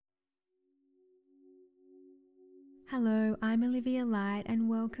Hello, I'm Olivia Light and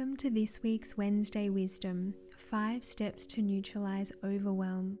welcome to this week's Wednesday Wisdom, 5 Steps to Neutralise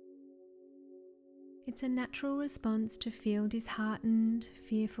Overwhelm. It's a natural response to feel disheartened,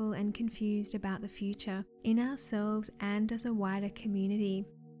 fearful and confused about the future in ourselves and as a wider community.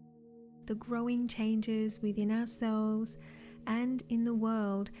 The growing changes within ourselves and in the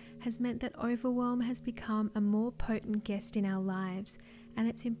world has meant that overwhelm has become a more potent guest in our lives, and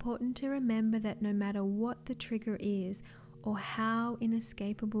it's important to remember that no matter what the trigger is or how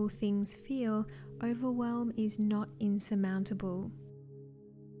inescapable things feel, overwhelm is not insurmountable.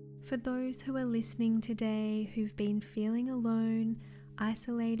 For those who are listening today who've been feeling alone,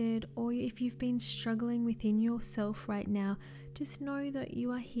 isolated, or if you've been struggling within yourself right now, just know that you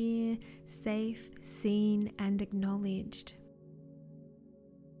are here, safe, seen, and acknowledged.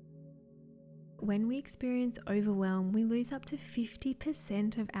 When we experience overwhelm, we lose up to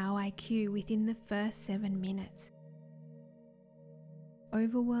 50% of our IQ within the first 7 minutes.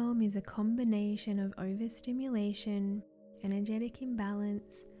 Overwhelm is a combination of overstimulation, energetic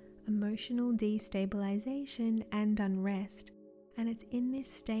imbalance, emotional destabilization, and unrest. And it's in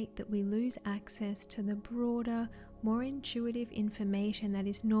this state that we lose access to the broader, more intuitive information that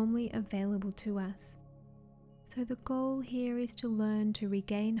is normally available to us. So the goal here is to learn to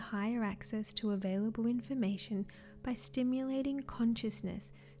regain higher access to available information by stimulating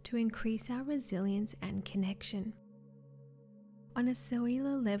consciousness to increase our resilience and connection. On a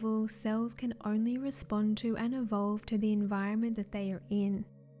cellular level, cells can only respond to and evolve to the environment that they are in.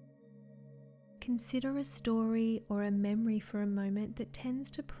 Consider a story or a memory for a moment that tends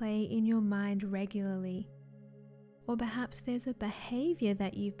to play in your mind regularly. Or perhaps there's a behavior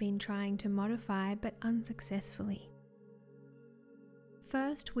that you've been trying to modify but unsuccessfully.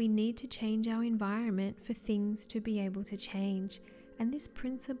 First, we need to change our environment for things to be able to change, and this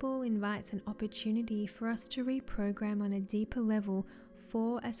principle invites an opportunity for us to reprogram on a deeper level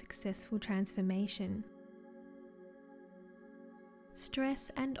for a successful transformation. Stress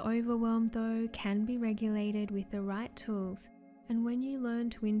and overwhelm, though, can be regulated with the right tools, and when you learn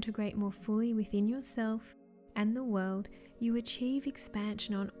to integrate more fully within yourself and the world, you achieve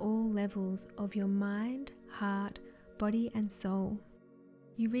expansion on all levels of your mind, heart, body, and soul.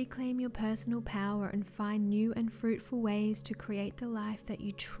 You reclaim your personal power and find new and fruitful ways to create the life that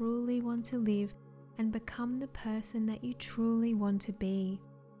you truly want to live and become the person that you truly want to be.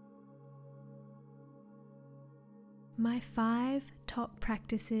 My 5 top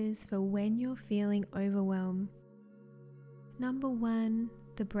practices for when you're feeling overwhelmed. Number 1,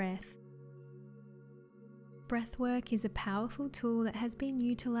 the breath. Breathwork is a powerful tool that has been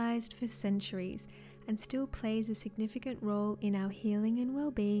utilized for centuries and still plays a significant role in our healing and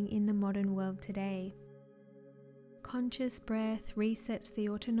well-being in the modern world today. Conscious breath resets the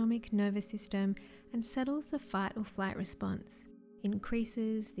autonomic nervous system and settles the fight or flight response,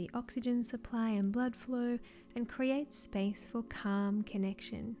 increases the oxygen supply and blood flow, and creates space for calm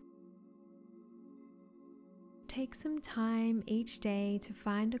connection. Take some time each day to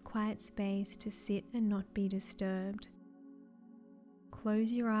find a quiet space to sit and not be disturbed.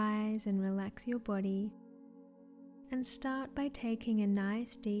 Close your eyes and relax your body, and start by taking a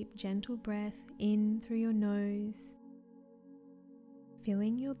nice deep gentle breath in through your nose,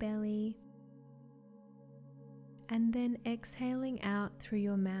 filling your belly, and then exhaling out through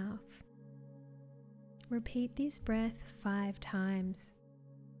your mouth. Repeat this breath 5 times.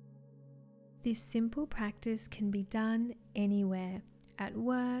 This simple practice can be done anywhere, at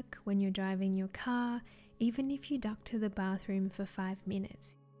work, when you're driving your car, even if you duck to the bathroom for 5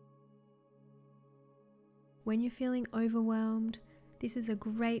 minutes. When you're feeling overwhelmed, this is a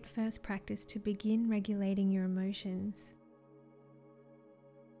great first practice to begin regulating your emotions.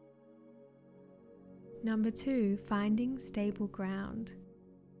 Number 2, finding stable ground.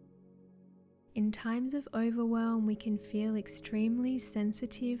 In times of overwhelm, we can feel extremely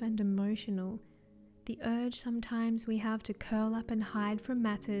sensitive and emotional. The urge sometimes we have to curl up and hide from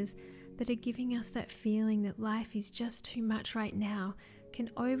matters that are giving us that feeling that life is just too much right now can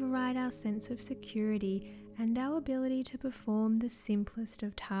override our sense of security and our ability to perform the simplest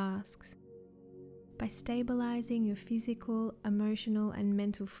of tasks. By stabilizing your physical, emotional, and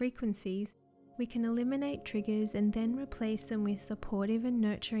mental frequencies, we can eliminate triggers and then replace them with supportive and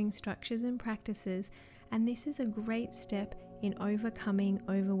nurturing structures and practices, and this is a great step in overcoming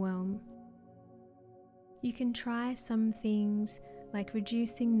overwhelm. You can try some things like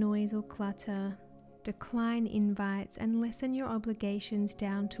reducing noise or clutter, decline invites, and lessen your obligations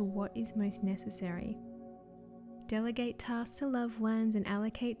down to what is most necessary. Delegate tasks to loved ones and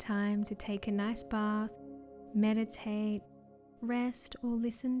allocate time to take a nice bath, meditate, rest, or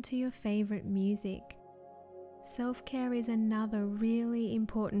listen to your favorite music. Self-care is another really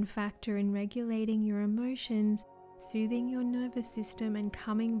important factor in regulating your emotions, soothing your nervous system, and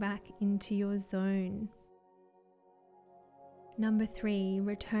coming back into your zone. Number 3,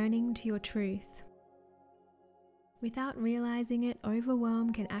 returning to your truth. Without realizing it,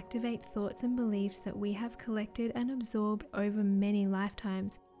 overwhelm can activate thoughts and beliefs that we have collected and absorbed over many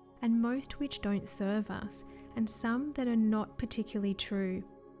lifetimes, and most which don't serve us, and some that are not particularly true.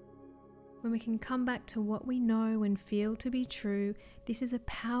 When we can come back to what we know and feel to be true, this is a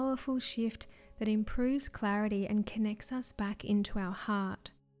powerful shift that improves clarity and connects us back into our heart.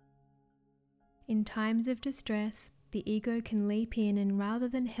 In times of distress, the ego can leap in, and rather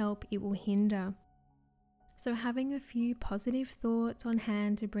than help, it will hinder. So having a few positive thoughts on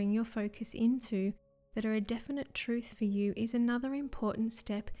hand to bring your focus into that are a definite truth for you is another important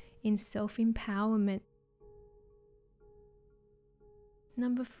step in self-empowerment.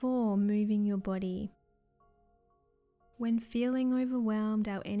 Number 4, moving your body. When feeling overwhelmed,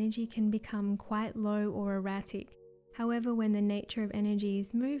 our energy can become quite low or erratic. However, when the nature of energy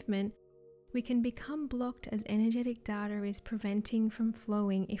is movement, we can become blocked as energetic data is preventing from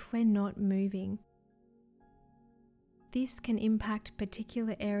flowing if we're not moving. This can impact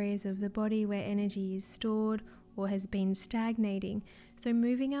particular areas of the body where energy is stored or has been stagnating, so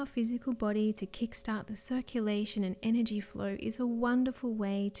moving our physical body to kickstart the circulation and energy flow is a wonderful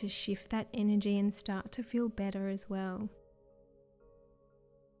way to shift that energy and start to feel better as well.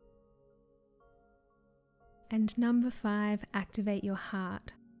 And number 5, activate your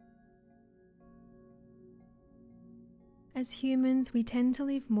heart. As humans, we tend to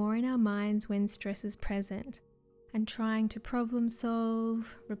live more in our minds when stress is present, and trying to problem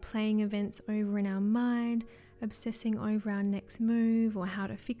solve, replaying events over in our mind, obsessing over our next move or how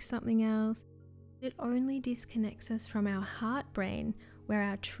to fix something else. It only disconnects us from our heart brain, where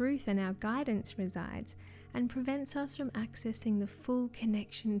our truth and our guidance resides, and prevents us from accessing the full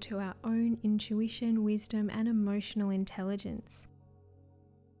connection to our own intuition, wisdom, and emotional intelligence.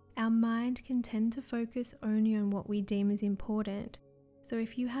 Our mind can tend to focus only on what we deem as important. So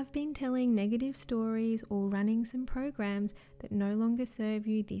if you have been telling negative stories or running some programs that no longer serve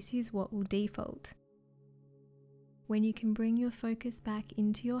you, this is what will default. When you can bring your focus back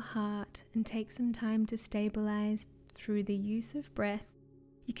into your heart and take some time to stabilize through the use of breath,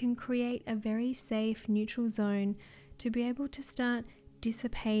 you can create a very safe, neutral zone to be able to start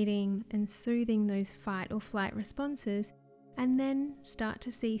dissipating and soothing those fight or flight responses, and then start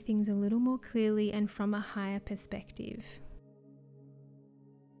to see things a little more clearly and from a higher perspective.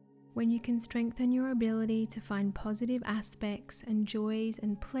 When you can strengthen your ability to find positive aspects and joys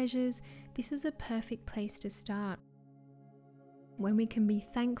and pleasures, this is a perfect place to start. When we can be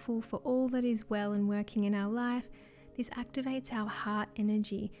thankful for all that is well and working in our life, this activates our heart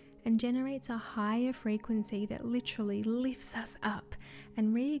energy and generates a higher frequency that literally lifts us up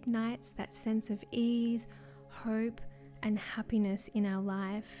and reignites that sense of ease, hope, and happiness in our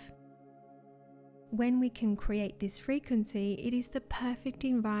life. When we can create this frequency, it is the perfect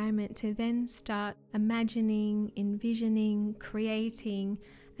environment to then start imagining, envisioning, creating,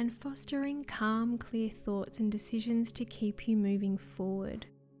 and fostering calm, clear thoughts and decisions to keep you moving forward.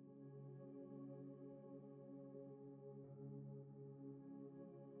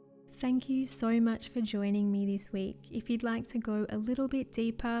 Thank you so much for joining me this week. If you'd like to go a little bit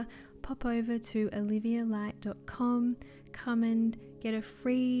deeper, pop over to olivialight.com, come and get a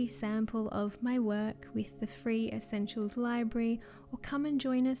free sample of my work with the free Essentials library, or come and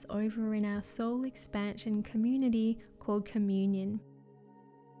join us over in our soul expansion community called Communion.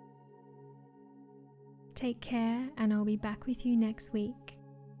 Take care, and I'll be back with you next week.